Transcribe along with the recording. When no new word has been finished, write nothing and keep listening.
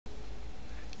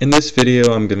In this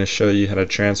video, I'm going to show you how to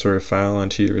transfer a file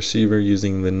onto your receiver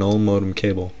using the Null Modem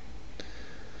Cable.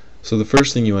 So the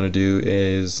first thing you want to do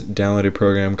is download a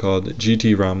program called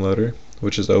GT-ROM Loader,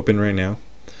 which is open right now.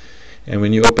 And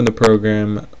when you open the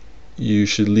program, you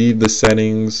should leave the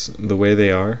settings the way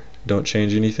they are. Don't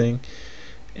change anything.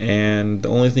 And the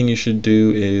only thing you should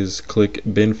do is click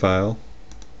Bin File,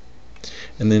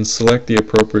 and then select the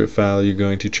appropriate file you're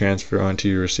going to transfer onto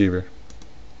your receiver.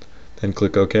 Then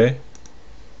click OK,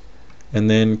 and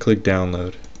then click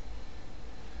Download.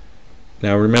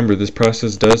 Now remember, this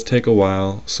process does take a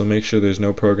while, so make sure there's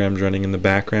no programs running in the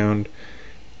background,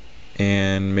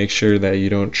 and make sure that you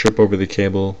don't trip over the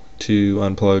cable to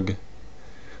unplug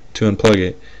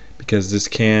it, because this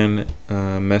can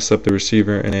mess up the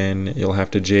receiver, and then you'll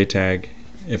have to JTAG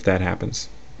if that happens.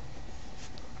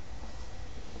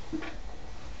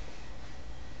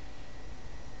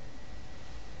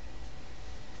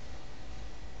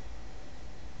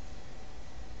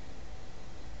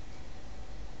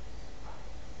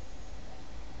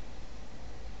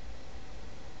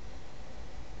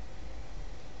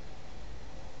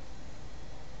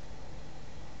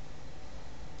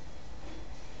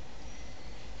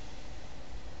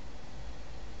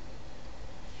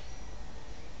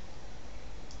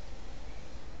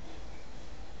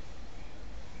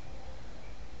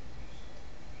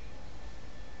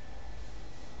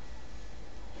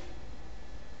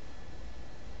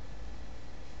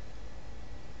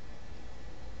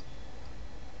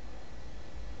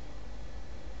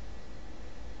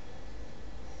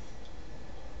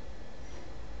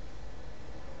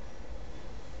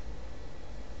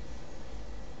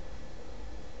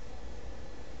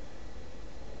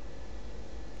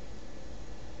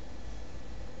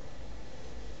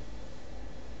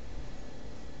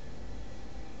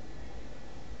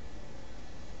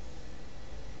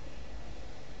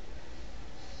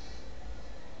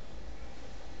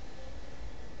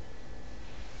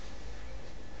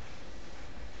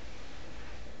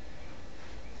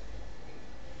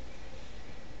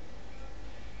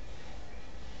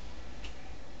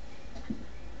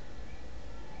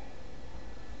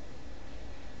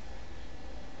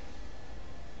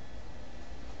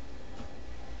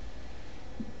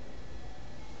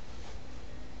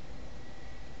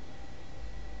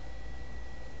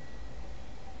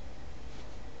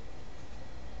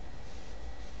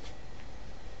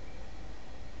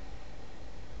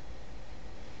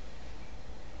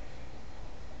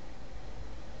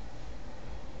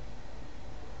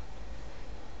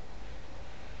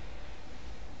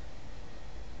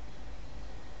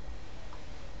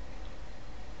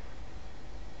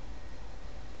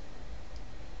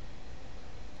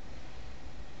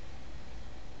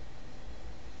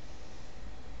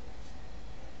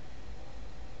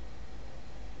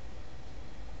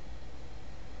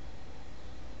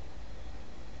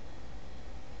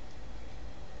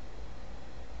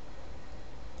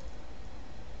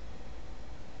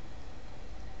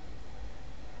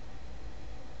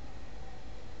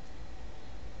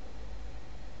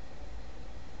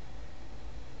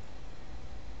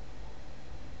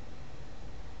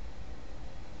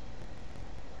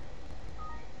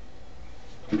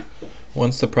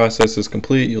 Once the process is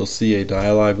complete, you'll see a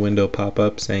dialog window pop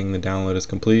up saying the download is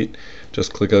complete.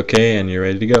 Just click OK and you're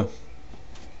ready to go.